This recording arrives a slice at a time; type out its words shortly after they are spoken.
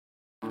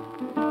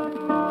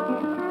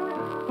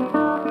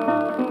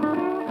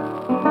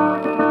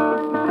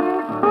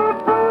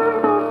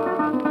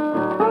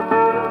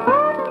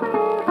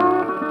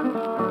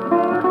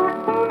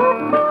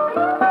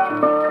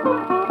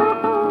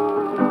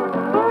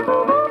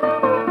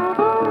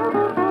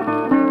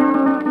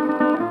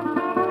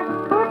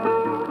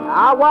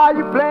Now while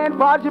you playing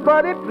party,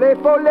 buddy, play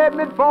for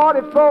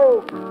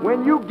 11:44.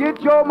 When you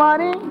get your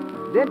money,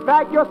 then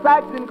pack your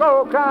sacks and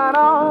go crying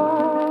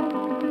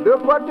on.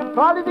 Look what the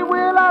policy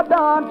will have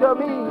done to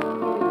me.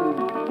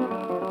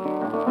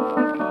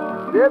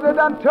 Says it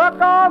done took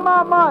all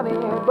my money,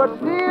 but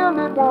still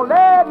it won't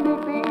let me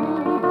be.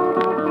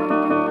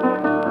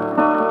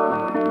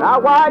 Now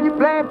while you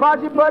playing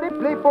party, buddy,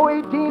 play for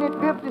 18 and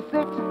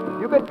 56.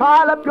 You can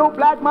pile up your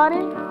black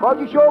money, cause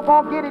you sure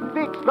gon' get it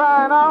fixed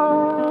crying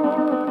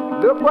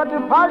on. Look what the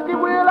policy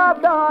will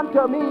have done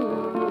to me.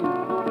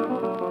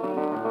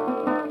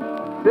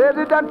 Says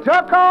it done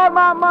took all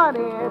my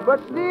money,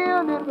 but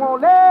still it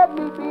won't let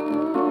me be.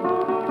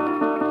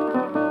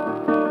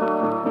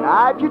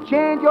 Now if you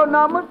change your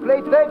numbers,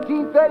 play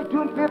 13,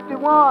 32, and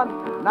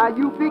 51. Now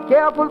you be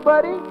careful,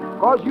 buddy,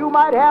 cause you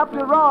might have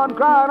to run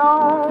crying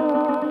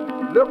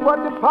on. Look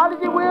what the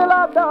policy will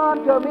have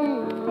done to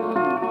me.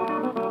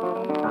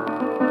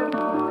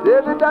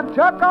 Says it done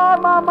took all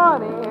my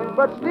money,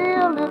 but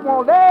still it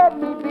won't let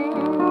me be.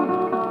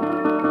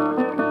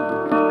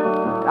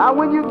 Now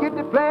when you get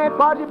to playing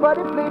party,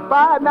 buddy, play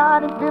 5,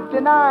 9, and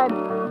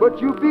 59.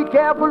 But you be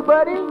careful,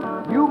 buddy,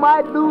 you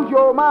might lose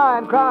your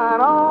mind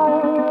crying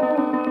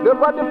on. Look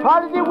what the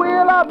policy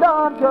will have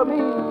done to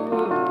me.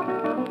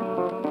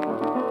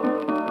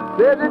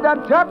 Says it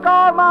done took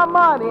all my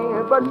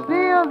money, but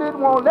still it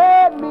won't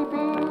let me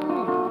be.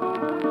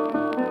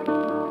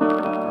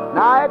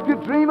 Now if you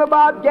dream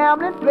about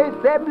gambling, play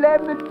 7,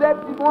 11, and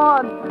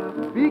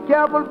 71. Be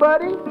careful,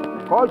 buddy,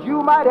 cause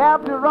you might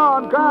have to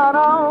run crying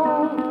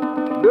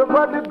on. Look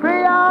what the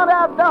greyhound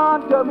have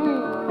done to me.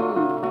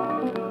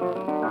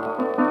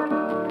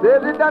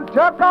 Says it done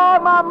took all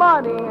my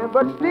money,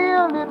 but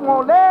still it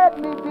won't let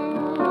me be.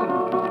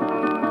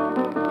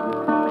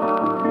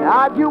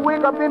 Now if you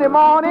wake up in the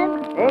morning,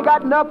 ain't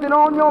got nothing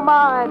on your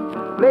mind,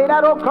 play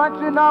that old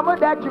country number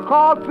that you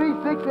call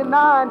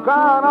 369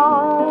 crying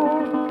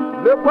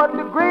on. Look what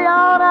the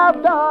greyhound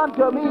have done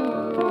to me.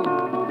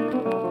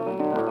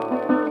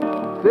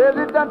 Says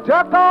it done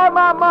took all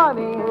my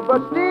money,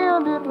 but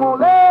still it won't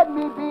let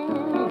me be.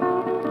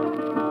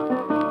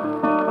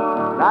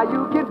 Now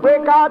you can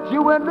break out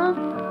your windows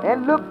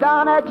and look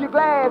down at your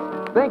glass.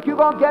 Think you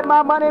gonna get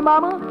my money,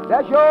 mama?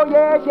 That's your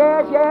yes,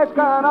 yes, yes,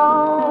 crying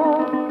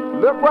on.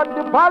 Look what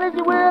the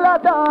policy will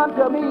have done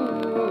to me.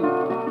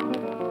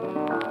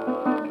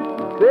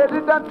 Says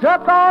it done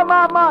took all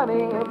my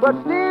money, but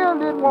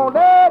still it won't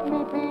let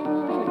me be.